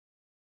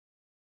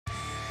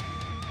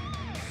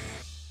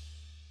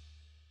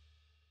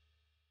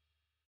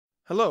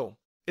Hello,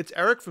 it's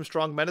Eric from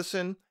Strong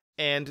Medicine,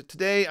 and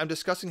today I'm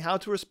discussing how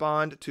to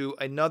respond to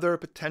another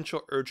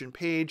potential urgent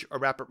page or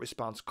rapid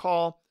response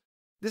call,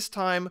 this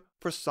time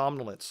for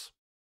somnolence.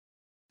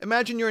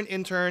 Imagine you're an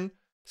intern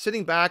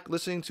sitting back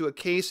listening to a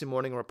case in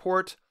Morning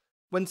Report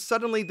when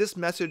suddenly this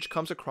message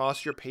comes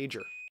across your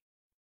pager.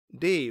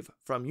 Dave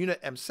from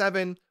Unit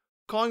M7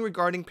 calling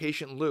regarding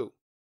patient Lou.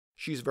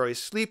 She's very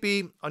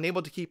sleepy,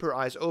 unable to keep her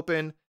eyes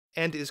open,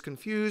 and is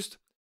confused.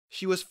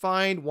 She was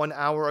fine 1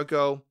 hour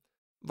ago.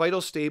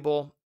 Vital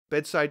stable,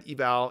 bedside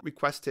eval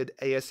requested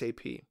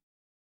ASAP.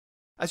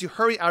 As you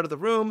hurry out of the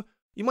room,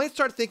 you might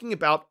start thinking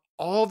about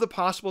all the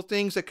possible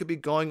things that could be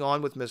going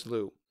on with Ms.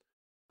 Lou.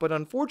 But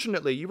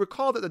unfortunately, you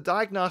recall that the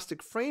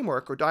diagnostic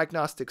framework or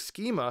diagnostic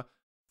schema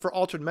for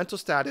altered mental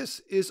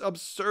status is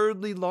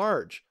absurdly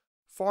large,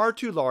 far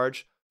too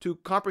large to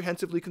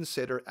comprehensively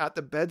consider at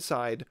the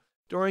bedside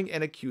during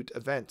an acute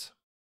event.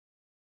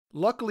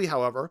 Luckily,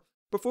 however,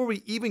 before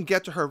we even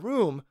get to her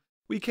room,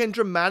 we can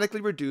dramatically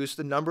reduce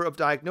the number of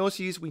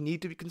diagnoses we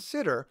need to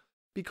consider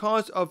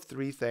because of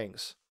three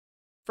things.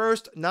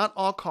 First, not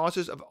all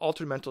causes of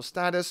altered mental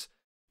status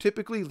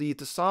typically lead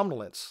to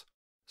somnolence.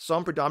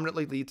 Some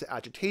predominantly lead to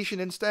agitation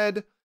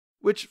instead,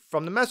 which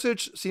from the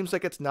message seems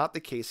like it's not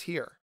the case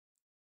here.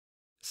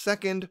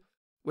 Second,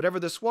 whatever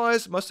this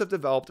was must have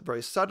developed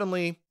very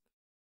suddenly.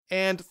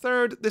 And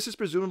third, this is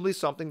presumably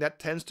something that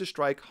tends to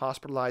strike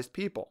hospitalized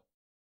people.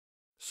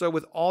 So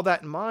with all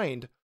that in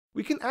mind,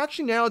 we can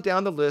actually narrow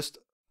down the list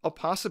of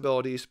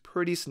possibilities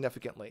pretty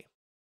significantly.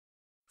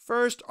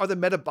 First are the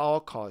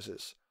metabolic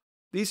causes.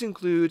 These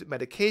include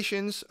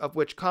medications, of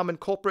which common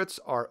culprits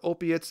are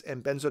opiates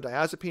and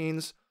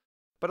benzodiazepines,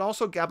 but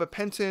also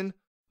gabapentin,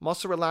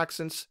 muscle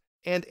relaxants,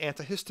 and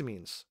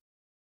antihistamines.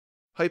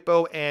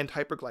 Hypo and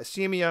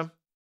hyperglycemia.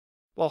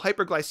 While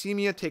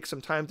hyperglycemia takes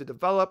some time to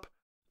develop,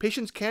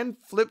 patients can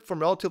flip from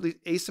relatively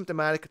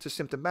asymptomatic to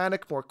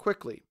symptomatic more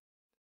quickly.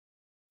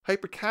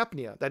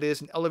 Hypercapnia, that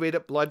is, an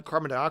elevated blood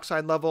carbon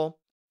dioxide level,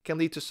 can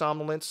lead to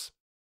somnolence.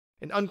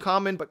 An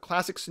uncommon but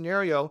classic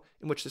scenario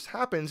in which this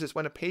happens is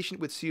when a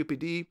patient with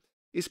COPD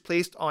is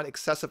placed on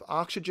excessive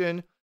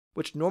oxygen,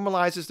 which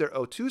normalizes their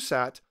O2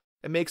 sat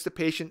and makes the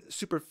patient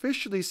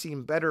superficially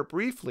seem better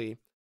briefly,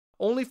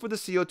 only for the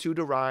CO2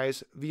 to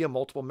rise via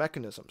multiple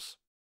mechanisms.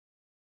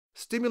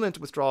 Stimulant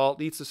withdrawal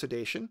leads to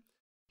sedation.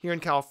 Here in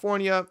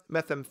California,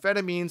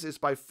 methamphetamines is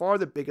by far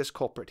the biggest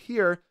culprit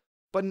here,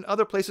 but in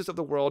other places of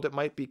the world it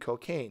might be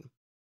cocaine.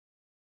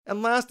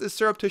 And last is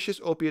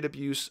surreptitious opiate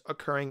abuse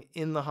occurring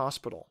in the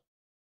hospital.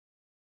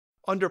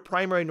 Under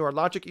primary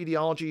neurologic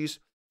etiologies,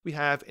 we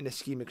have an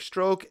ischemic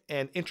stroke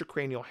and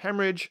intracranial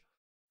hemorrhage,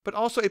 but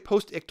also a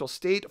post-ictal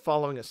state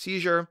following a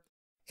seizure,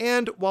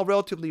 and while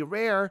relatively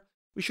rare,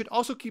 we should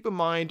also keep in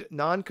mind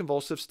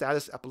non-convulsive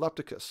status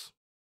epilepticus.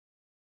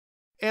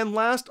 And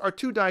last are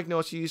two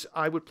diagnoses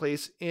I would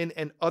place in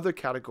an other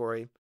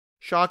category,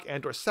 shock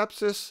and/or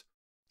sepsis,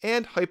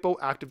 and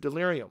hypoactive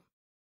delirium,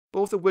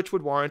 both of which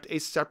would warrant a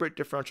separate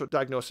differential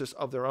diagnosis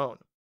of their own.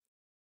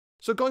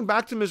 So going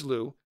back to Ms.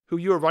 Lou, who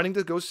you are running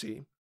to go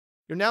see,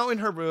 you're now in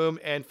her room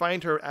and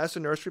find her, as the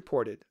nurse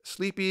reported,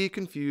 sleepy,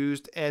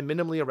 confused, and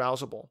minimally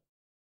arousable.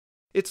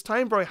 It's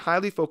time for a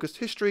highly focused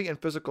history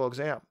and physical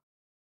exam.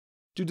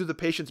 Due to the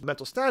patient's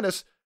mental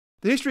status,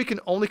 the history can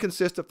only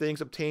consist of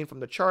things obtained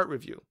from the chart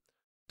review.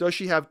 Does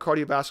she have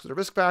cardiovascular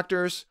risk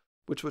factors,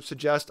 which would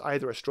suggest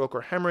either a stroke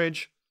or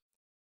hemorrhage?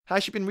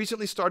 Has she been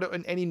recently started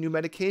on any new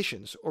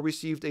medications or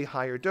received a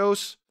higher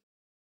dose?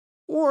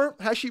 Or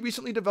has she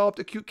recently developed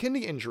acute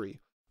kidney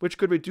injury, which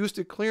could reduce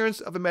the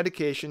clearance of a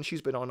medication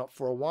she's been on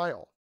for a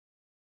while?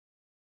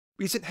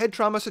 Recent head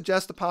trauma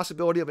suggests the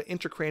possibility of an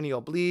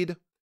intracranial bleed.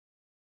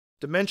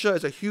 Dementia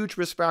is a huge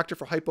risk factor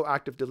for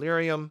hypoactive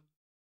delirium.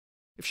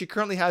 If she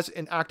currently has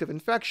an active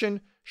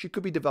infection, she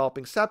could be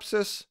developing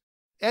sepsis,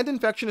 and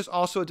infection is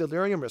also a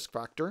delirium risk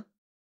factor.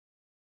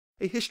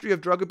 A history of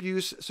drug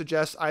abuse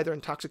suggests either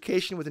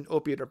intoxication with an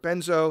opiate or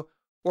benzo,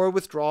 or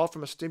withdrawal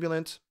from a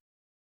stimulant.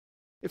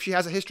 If she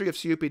has a history of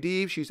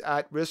COPD, she's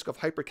at risk of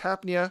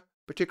hypercapnia,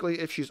 particularly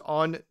if she's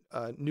on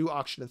new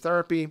oxygen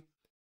therapy.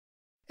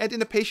 And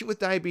in a patient with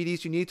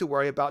diabetes, you need to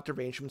worry about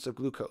derangements of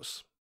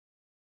glucose.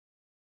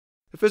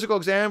 The physical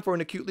exam for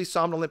an acutely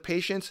somnolent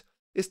patient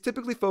is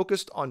typically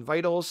focused on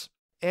vitals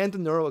and the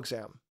neuro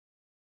exam.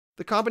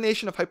 The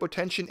combination of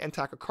hypotension and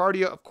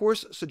tachycardia, of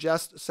course,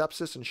 suggests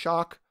sepsis and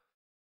shock,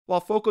 while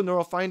focal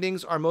neural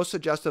findings are most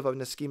suggestive of an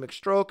ischemic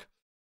stroke,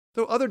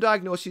 though other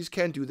diagnoses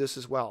can do this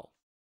as well.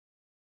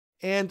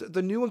 And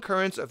the new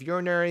occurrence of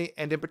urinary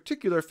and in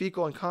particular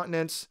fecal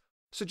incontinence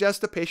suggests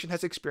the patient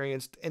has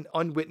experienced an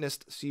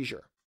unwitnessed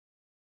seizure.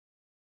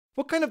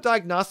 What kind of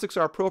diagnostics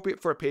are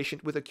appropriate for a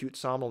patient with acute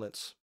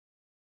somnolence?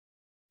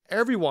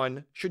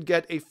 Everyone should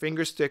get a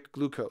fingerstick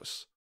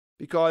glucose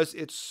because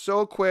it's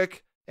so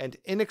quick and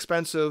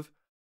inexpensive,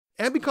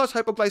 and because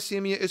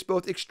hypoglycemia is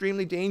both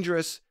extremely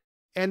dangerous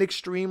and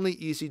extremely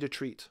easy to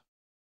treat.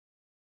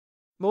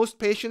 Most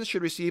patients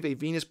should receive a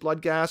venous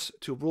blood gas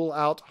to rule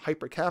out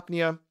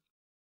hypercapnia.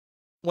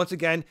 Once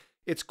again,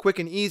 it's quick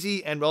and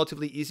easy and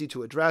relatively easy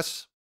to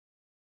address.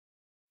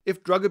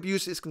 If drug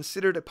abuse is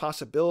considered a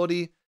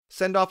possibility,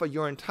 send off a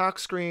urine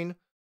tox screen,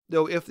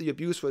 though if the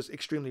abuse was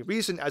extremely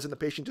recent, as in the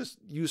patient just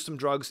used some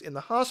drugs in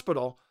the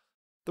hospital,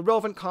 the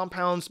relevant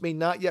compounds may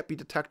not yet be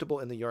detectable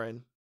in the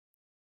urine.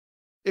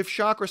 If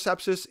shock or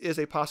sepsis is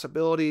a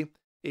possibility,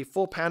 a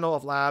full panel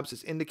of labs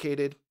is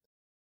indicated.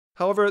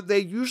 However, they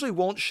usually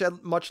won't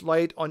shed much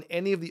light on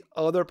any of the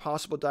other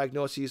possible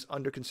diagnoses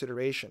under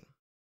consideration.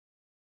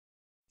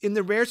 In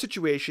the rare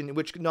situation in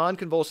which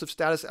non-convulsive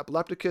status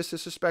epilepticus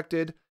is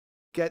suspected,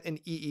 get an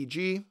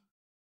EEG.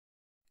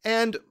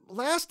 And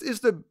last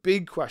is the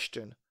big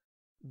question: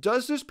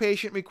 does this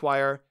patient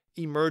require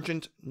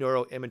emergent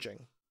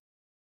neuroimaging?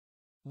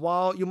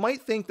 While you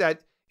might think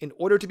that in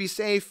order to be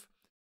safe,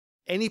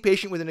 any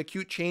patient with an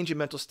acute change in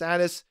mental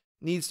status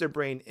needs their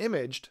brain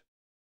imaged,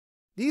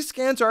 these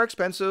scans are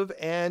expensive,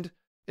 and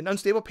an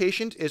unstable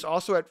patient is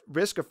also at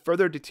risk of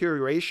further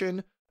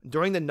deterioration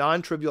during the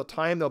non-trivial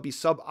time they'll be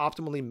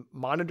suboptimally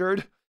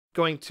monitored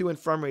going to and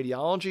from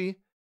radiology.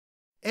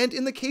 And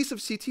in the case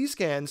of CT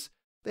scans,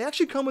 they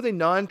actually come with a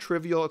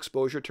non-trivial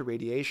exposure to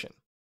radiation.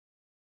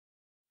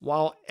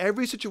 While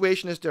every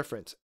situation is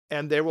different,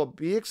 and there will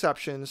be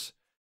exceptions,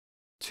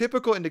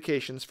 typical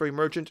indications for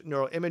emergent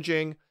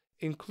neuroimaging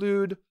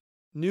include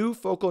new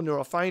focal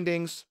neural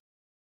findings,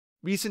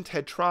 recent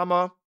head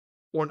trauma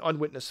or an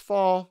unwitnessed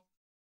fall,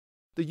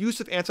 the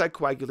use of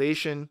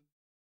anticoagulation,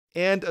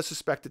 and a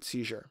suspected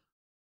seizure.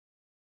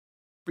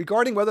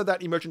 Regarding whether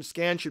that emergent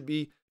scan should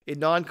be a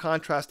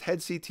non-contrast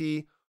head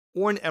CT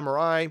or an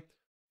MRI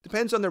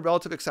depends on the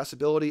relative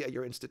accessibility at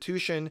your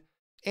institution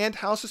and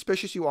how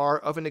suspicious you are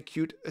of an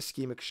acute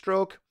ischemic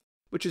stroke,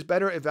 which is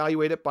better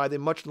evaluated by the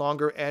much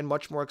longer and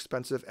much more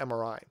expensive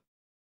MRI.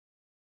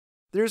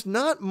 There's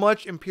not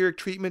much empiric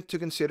treatment to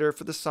consider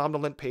for the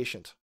somnolent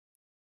patient.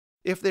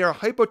 If they are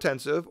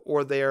hypotensive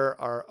or there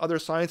are other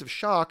signs of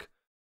shock,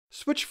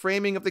 switch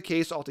framing of the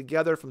case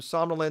altogether from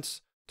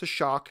somnolence to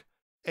shock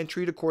and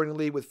treat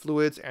accordingly with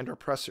fluids and/or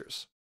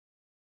pressors.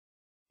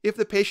 If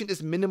the patient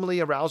is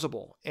minimally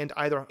arousable and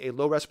either a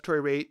low respiratory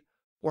rate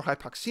or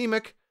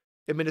hypoxemic,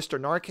 administer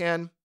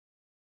Narcan.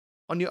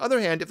 On the other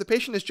hand, if the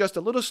patient is just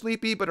a little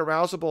sleepy but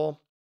arousable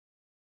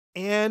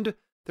and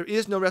there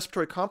is no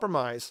respiratory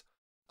compromise,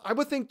 I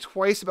would think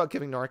twice about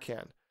giving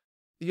Narcan.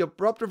 The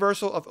abrupt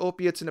reversal of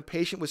opiates in a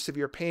patient with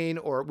severe pain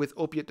or with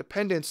opiate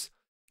dependence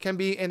can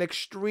be an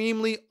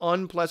extremely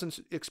unpleasant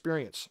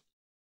experience.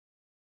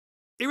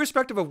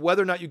 Irrespective of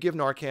whether or not you give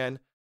Narcan,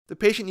 the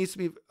patient needs to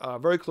be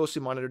very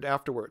closely monitored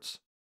afterwards.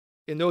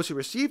 In those who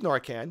receive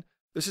Narcan,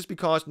 this is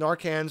because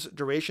Narcan's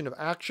duration of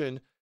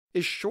action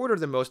is shorter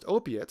than most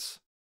opiates,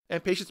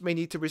 and patients may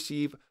need to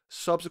receive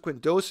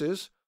subsequent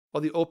doses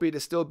while the opiate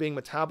is still being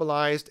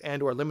metabolized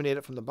and or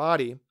eliminated from the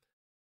body.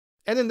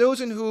 And in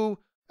those in who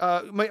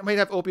might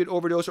have opiate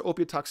overdose or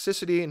opiate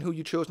toxicity and who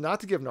you chose not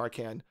to give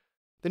Narcan,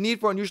 the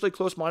need for unusually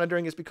close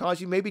monitoring is because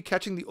you may be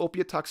catching the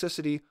opiate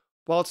toxicity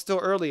while it's still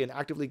early and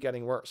actively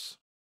getting worse.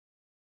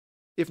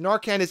 If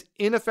Narcan is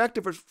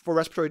ineffective for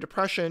respiratory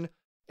depression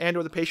and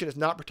or the patient is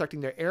not protecting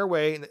their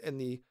airway in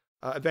the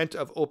event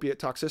of opiate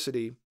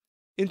toxicity,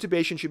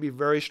 intubation should be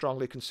very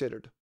strongly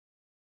considered.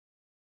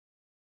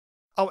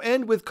 I'll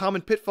end with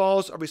common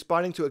pitfalls of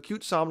responding to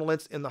acute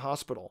somnolence in the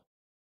hospital.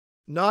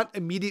 Not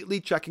immediately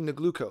checking the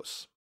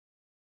glucose.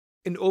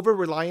 An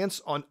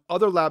over-reliance on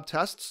other lab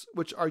tests,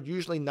 which are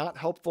usually not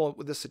helpful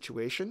with this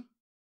situation.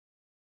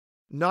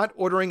 Not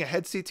ordering a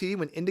head CT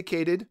when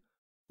indicated,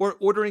 or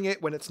ordering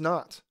it when it's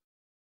not.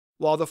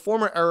 While the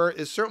former error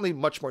is certainly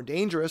much more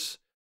dangerous,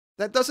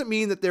 that doesn't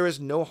mean that there is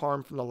no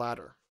harm from the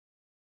latter.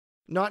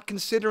 Not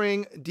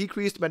considering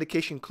decreased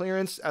medication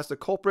clearance as the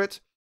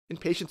culprit in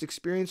patients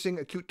experiencing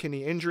acute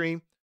kidney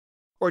injury,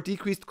 or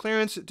decreased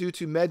clearance due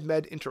to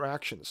med-med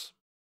interactions.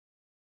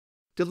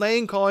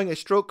 Delaying calling a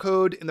stroke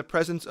code in the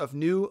presence of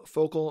new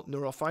focal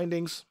neural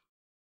findings.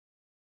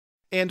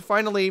 And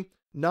finally,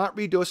 not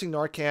redosing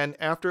Narcan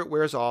after it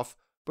wears off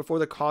before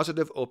the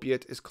causative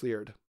opiate is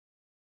cleared.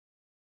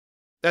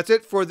 That's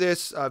it for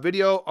this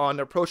video on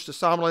approach to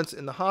somnolence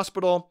in the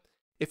hospital.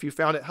 If you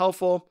found it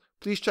helpful,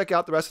 please check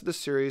out the rest of this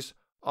series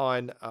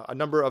on a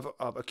number of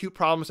acute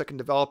problems that can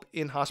develop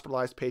in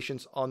hospitalized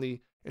patients on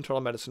the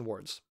internal medicine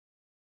wards.